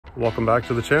Welcome back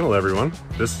to the channel, everyone.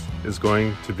 This is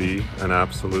going to be an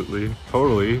absolutely,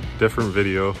 totally different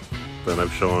video than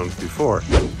I've shown before.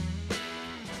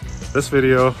 This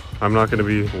video, I'm not going to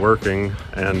be working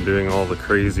and doing all the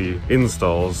crazy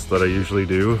installs that I usually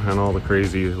do and all the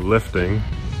crazy lifting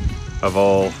of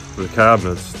all the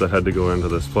cabinets that had to go into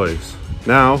this place.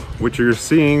 Now, what you're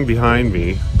seeing behind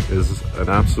me is an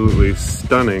absolutely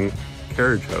stunning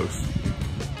carriage house.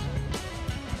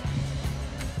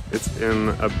 It's in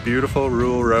a beautiful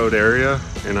rural road area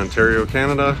in Ontario,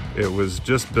 Canada. It was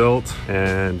just built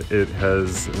and it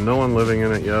has no one living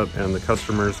in it yet, and the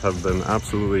customers have been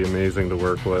absolutely amazing to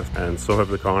work with, and so have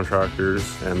the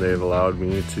contractors, and they've allowed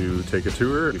me to take a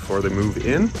tour before they move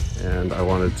in, and I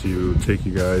wanted to take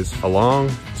you guys along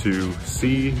to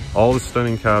see all the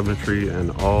stunning cabinetry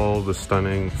and all the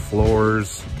stunning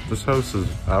floors. This house is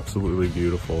absolutely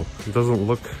beautiful. It doesn't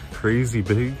look crazy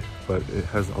big, but it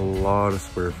has a lot of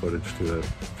square footage to it.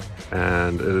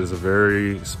 And it is a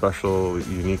very special,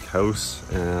 unique house,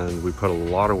 and we put a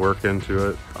lot of work into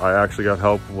it. I actually got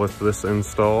help with this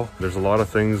install. There's a lot of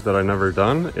things that I've never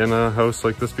done in a house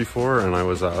like this before, and I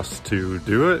was asked to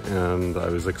do it, and I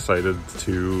was excited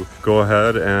to go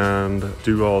ahead and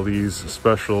do all these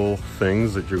special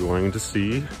things that you're going to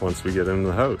see once we get into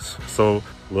the house. So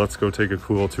let's go take a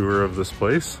cool tour of this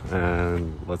place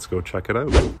and let's go check it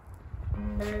out.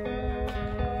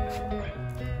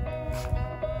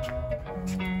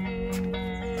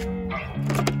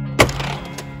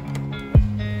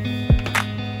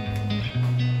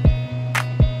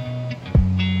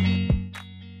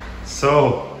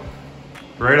 So,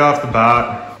 right off the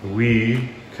bat, we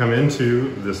come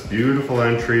into this beautiful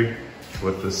entry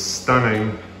with this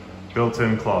stunning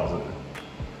built-in closet.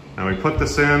 Now we put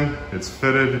this in, it's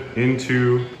fitted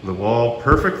into the wall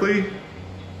perfectly,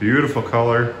 beautiful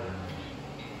color,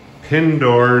 pin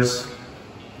doors,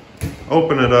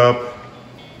 open it up,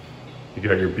 you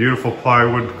got your beautiful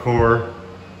plywood core,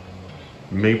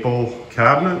 maple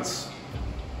cabinets,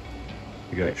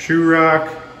 you got shoe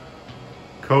rack,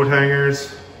 coat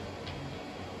hangers,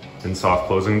 and soft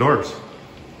closing doors.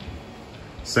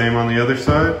 Same on the other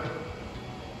side.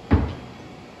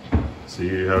 So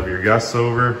you have your guests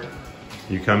over,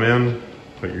 you come in,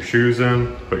 put your shoes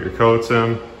in, put your coats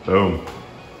in, boom.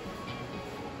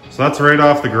 So that's right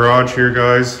off the garage here,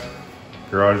 guys.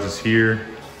 Garage is here.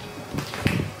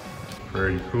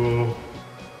 Very cool.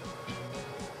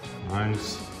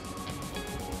 Nice.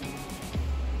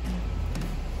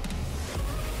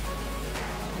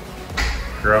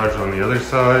 Garage on the other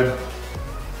side.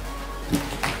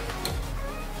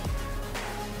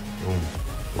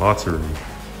 Lots of room.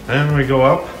 Then we go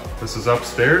up. This is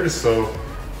upstairs, so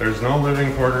there's no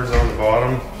living quarters on the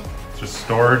bottom. It's just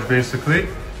storage, basically.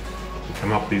 You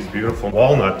come up these beautiful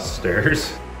walnut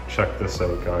stairs. Check this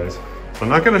out, guys. So I'm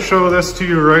not gonna show this to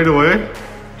you right away.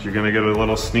 You're gonna get a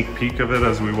little sneak peek of it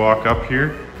as we walk up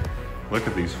here. Look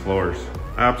at these floors.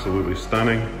 Absolutely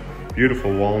stunning.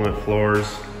 Beautiful walnut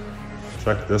floors.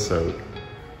 Check this out.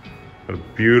 Got a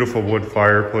beautiful wood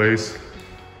fireplace.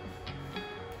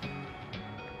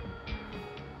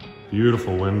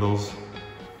 Beautiful windows.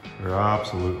 They're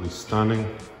absolutely stunning.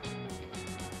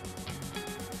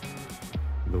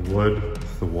 The wood,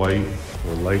 the white,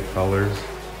 or light colors.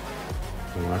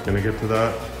 We're not gonna get to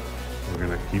that. We're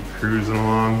gonna keep cruising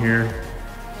along here.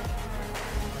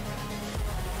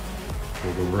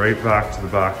 We'll go right back to the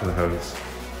back of the house.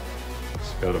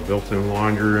 It's got a built-in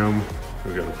laundry room.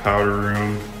 We've got a powder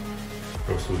room.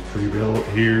 House was pre-built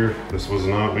here. This was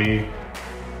not me.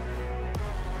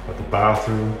 Got the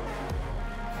bathroom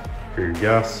for your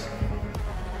guests.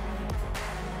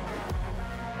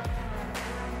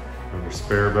 Another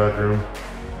spare bedroom.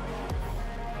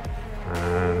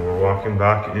 And we're walking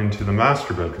back into the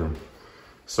master bedroom.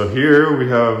 So here we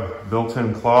have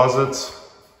built-in closets.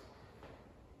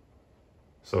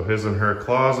 So his and her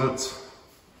closets.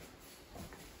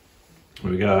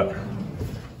 We got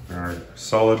our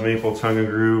solid maple tongue and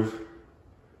groove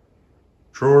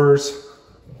drawers,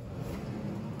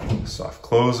 soft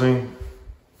closing,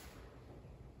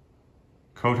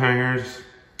 coat hangers,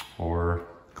 or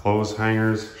clothes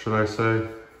hangers, should I say.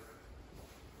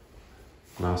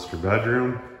 Master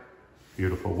bedroom,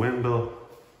 beautiful window,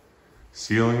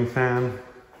 ceiling fan.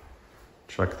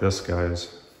 Check this,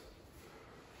 guys.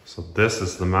 So this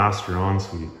is the master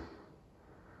ensuite.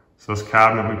 So this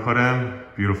cabinet we put in,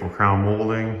 beautiful crown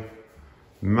molding,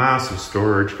 massive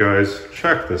storage, guys.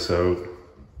 Check this out.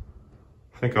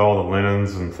 Think of all the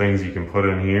linens and things you can put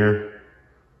in here.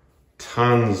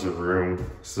 Tons of room.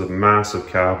 This is a massive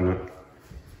cabinet.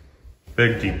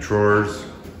 Big deep drawers.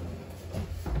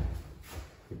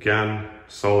 Again,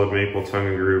 Solid maple tongue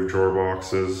and groove drawer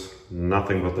boxes,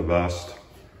 nothing but the best.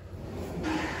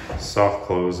 Soft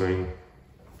closing.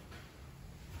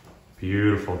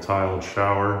 Beautiful tiled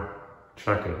shower.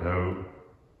 Check it out.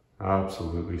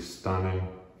 Absolutely stunning.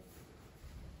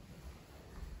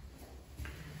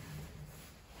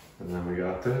 And then we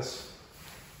got this.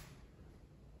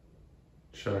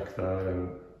 Check that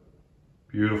out.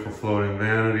 Beautiful floating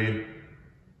vanity.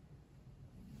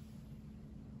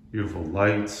 Beautiful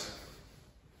lights.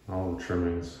 All the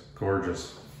trimmings,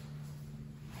 gorgeous.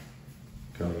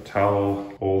 Got a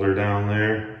towel holder down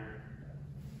there.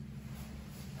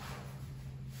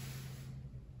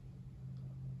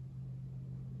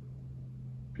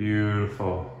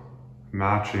 Beautiful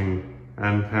matching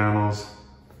end panels.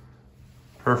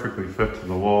 Perfectly fit to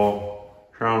the wall.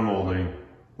 Crown molding,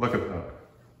 look at that.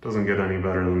 Doesn't get any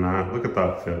better than that. Look at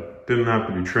that fit. Didn't have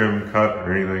to be trimmed, cut,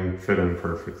 or anything. Fit in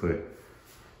perfectly.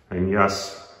 And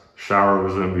yes, shower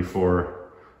was in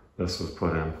before this was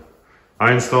put in.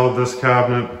 I installed this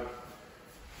cabinet.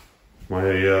 My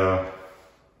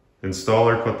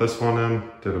installer put this one in,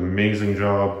 did an amazing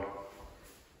job.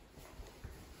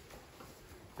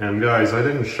 And guys, I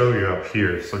didn't show you up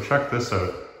here, so check this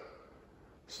out.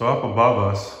 So up above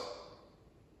us,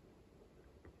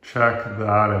 check that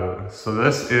out. So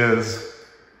this is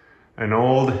an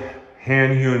old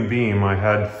hand-hewn beam I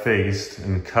had faced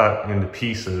and cut into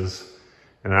pieces,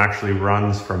 and it actually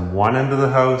runs from one end of the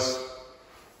house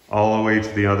all the way to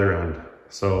the other end.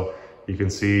 So you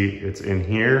can see it's in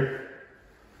here,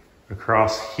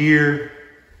 across here.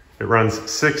 It runs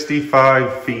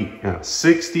 65 feet. Yeah,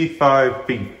 65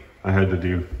 feet I had to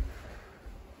do.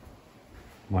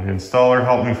 My installer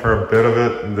helped me for a bit of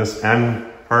it. And this end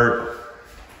part,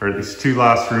 or these two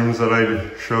last rooms that I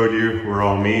showed you, were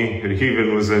all me. It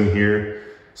even was in here.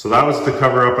 So that was to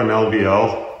cover up an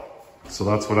LVL. So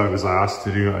that's what I was asked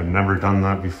to do. I'd never done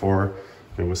that before.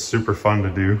 It was super fun to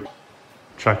do.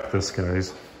 Check this,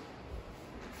 guys.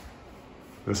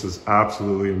 This is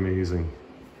absolutely amazing.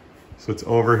 So it's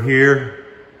over here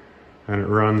and it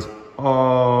runs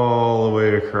all the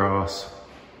way across.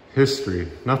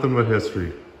 History, nothing but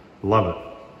history. Love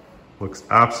it. Looks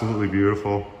absolutely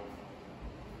beautiful.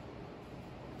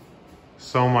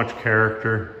 So much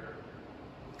character.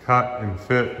 Cut and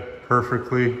fit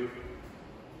perfectly.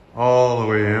 All the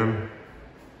way in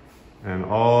and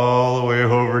all the way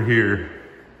over here.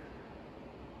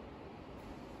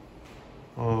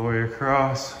 All the way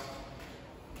across.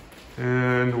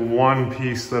 And one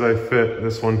piece that I fit,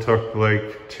 this one took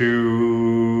like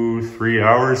 2-3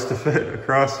 hours to fit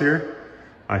across here.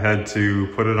 I had to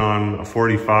put it on a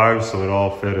 45 so it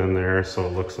all fit in there so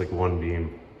it looks like one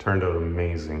beam. Turned out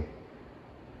amazing.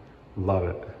 Love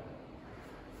it.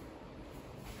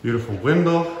 Beautiful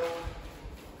window.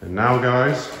 And now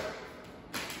guys,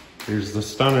 here's the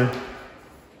stunner.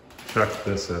 Check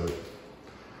this out.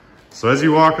 So as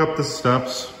you walk up the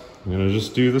steps, I'm gonna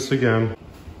just do this again.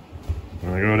 I'm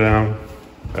gonna go down.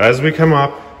 As we come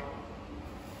up,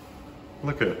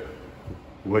 look at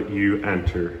what you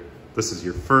enter. This is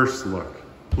your first look.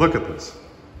 Look at this.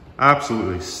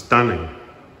 Absolutely stunning.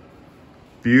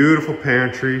 Beautiful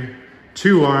pantry,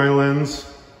 2 islands.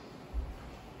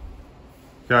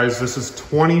 Guys, this is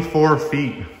 24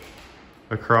 feet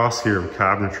across here of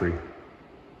cabinetry.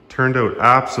 Turned out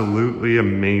absolutely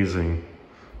amazing.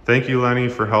 Thank you, Lenny,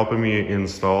 for helping me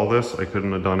install this. I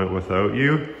couldn't have done it without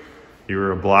you. You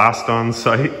were a blast on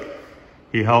site.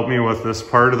 He helped me with this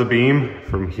part of the beam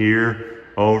from here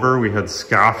over. We had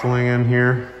scaffolding in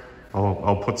here.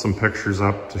 I'll put some pictures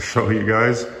up to show you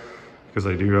guys because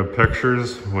I do have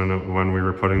pictures when we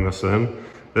were putting this in.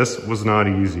 This was not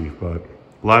easy, but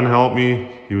Len helped me.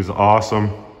 He was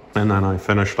awesome. And then I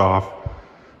finished off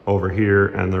over here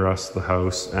and the rest of the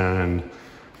house. And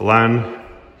Len,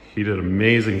 he did an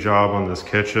amazing job on this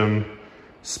kitchen.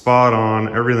 Spot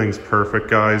on, everything's perfect,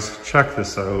 guys. Check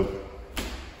this out.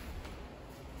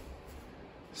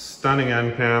 Stunning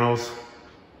end panels.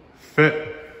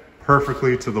 Fit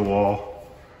perfectly to the wall.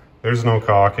 There's no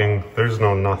caulking, there's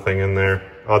no nothing in there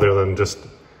other than just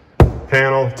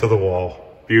panel to the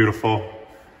wall. Beautiful,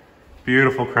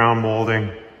 beautiful crown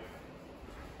molding.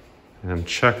 And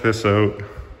check this out.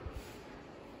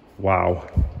 Wow,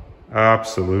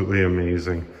 absolutely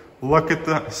amazing. Look at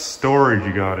the storage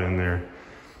you got in there.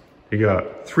 You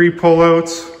got 3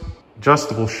 pullouts,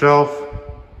 adjustable shelf,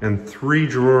 and 3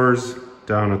 drawers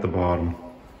down at the bottom.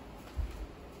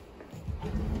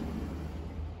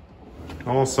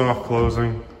 All soft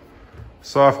closing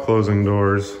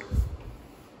doors.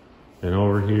 And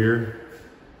over here,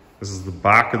 this is the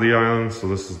back of the island, so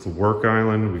this is the work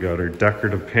island. We got our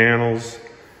decorative panels,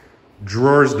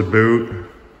 drawers to boot.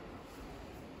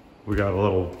 We got a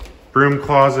little broom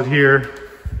closet here.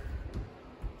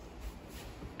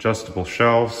 Adjustable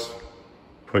shelves.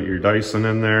 Put your Dyson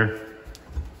in there.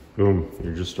 Boom,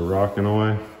 you're just a rocking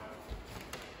away.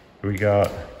 We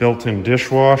got built-in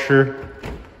dishwasher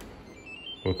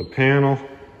with a panel.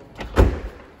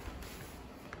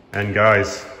 And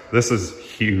guys, this is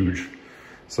huge.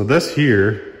 So this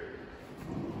here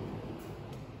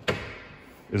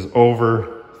is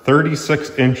over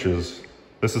 36 inches.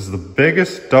 This is the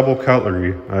biggest double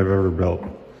cutlery I've ever built.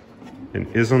 And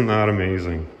isn't that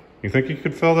amazing? You think you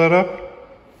could fill that up?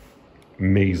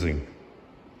 Amazing.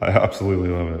 I absolutely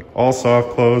love it. All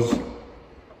soft close.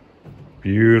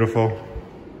 Beautiful.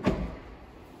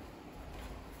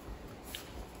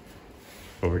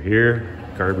 Over here,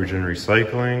 garbage and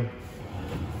recycling.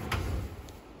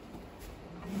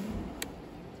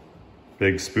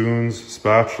 Big spoons,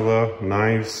 spatula,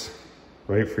 knives,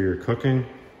 right for your cooking.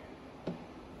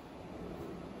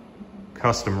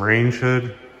 Custom range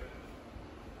hood.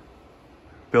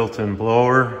 Built-in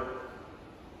blower.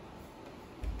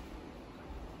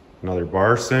 Another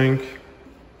bar sink.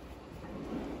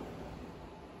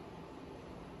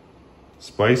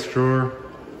 Spice drawer.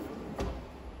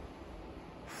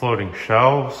 Floating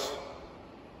shelves.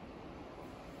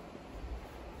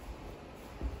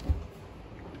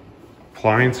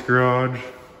 Appliance garage.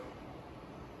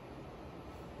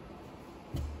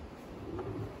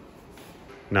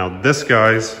 Now this,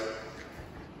 guys,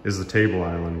 is the table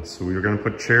island. So we were gonna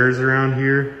put chairs around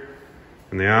here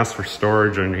and they asked for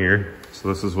storage in here. So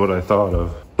this is what I thought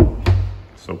of.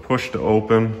 So push to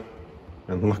open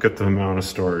and look at the amount of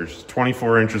storage.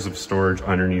 24 inches of storage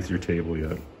underneath your table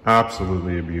yet.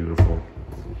 Absolutely beautiful.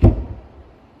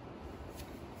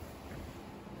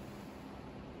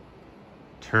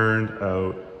 Turned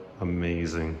out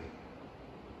amazing.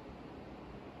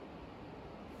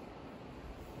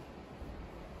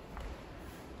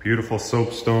 Beautiful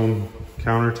soapstone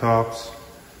countertops.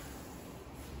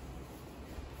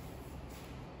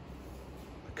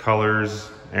 The colors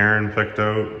Erin picked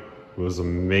out was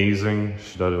amazing.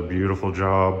 She did a beautiful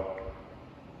job.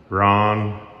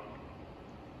 Ron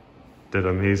did an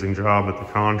amazing job at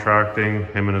the contracting.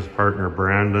 Him and his partner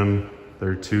Brandon.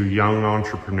 They're two young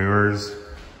entrepreneurs.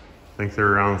 I think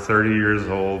they're around 30 years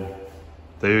old.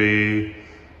 They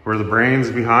were the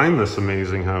brains behind this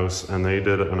amazing house and they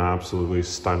did an absolutely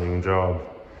stunning job.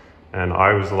 And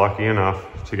I was lucky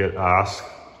enough to get asked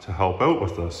to help out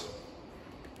with this.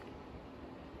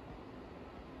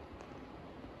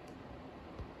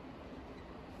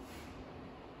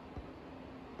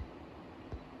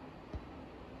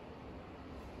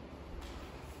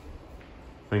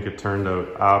 I think it turned out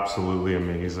absolutely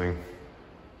amazing.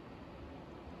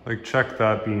 Like, check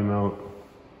that beam out.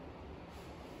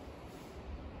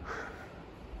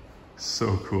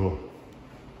 So cool.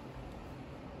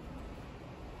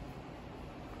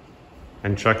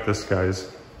 And check this,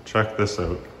 guys. Check this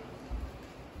out.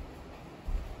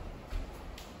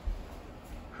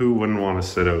 Who wouldn't want to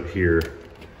sit out here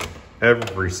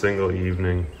every single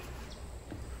evening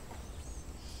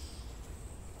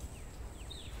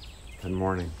and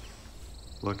morning?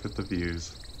 Look at the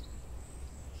views.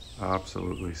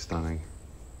 Absolutely stunning.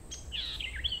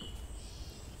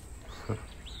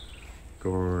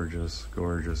 Gorgeous,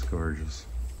 gorgeous, gorgeous.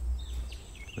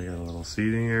 They got a little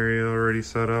seating area already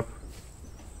set up.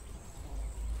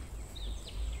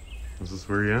 This is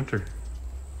where you enter.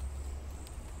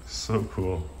 So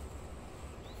cool.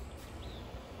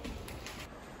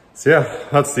 So yeah,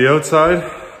 that's the outside.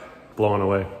 Blown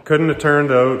away. Couldn't have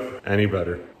turned out any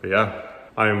better. But yeah,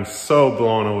 I am so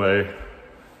blown away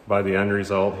by the end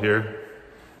result here,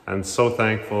 and so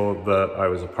thankful that I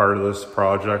was a part of this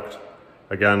project.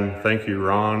 Again, thank you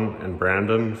Ron and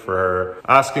Brandon for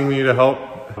asking me to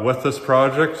help with this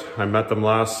project. I met them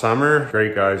last summer.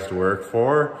 Great guys to work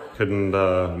for. Couldn't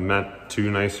met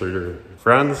two nicer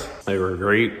friends. They were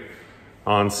great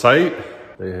on site.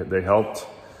 They helped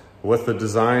with the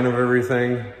design of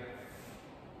everything.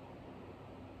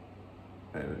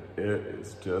 And it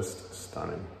is just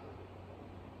stunning.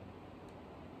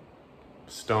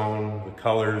 Stone, the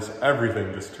colors,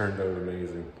 everything just turned out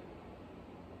amazing.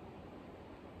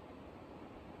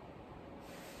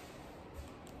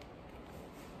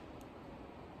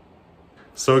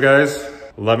 So guys,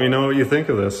 let me know what you think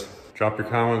of this. Drop your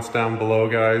comments down below,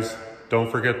 guys. Don't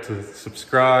forget to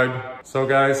subscribe. So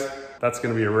guys, that's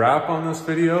gonna be a wrap on this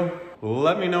video.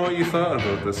 Let me know what you thought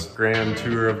about this grand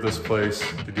tour of this place.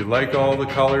 Did you like all the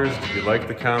colors? Did you like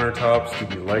the countertops?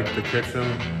 Did you like the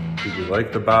kitchen? Did you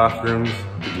like the bathrooms?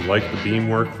 Did you like the beam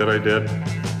work that I did?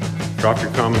 Drop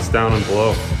your comments down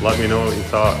below. Let me know what you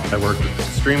thought. I worked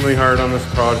extremely hard on this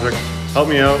project. Help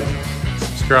me out,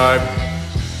 subscribe,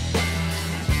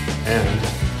 and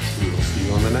we will see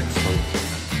you on the next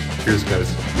one. Cheers,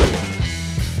 guys.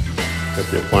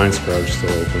 Got the appliance garage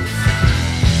still open.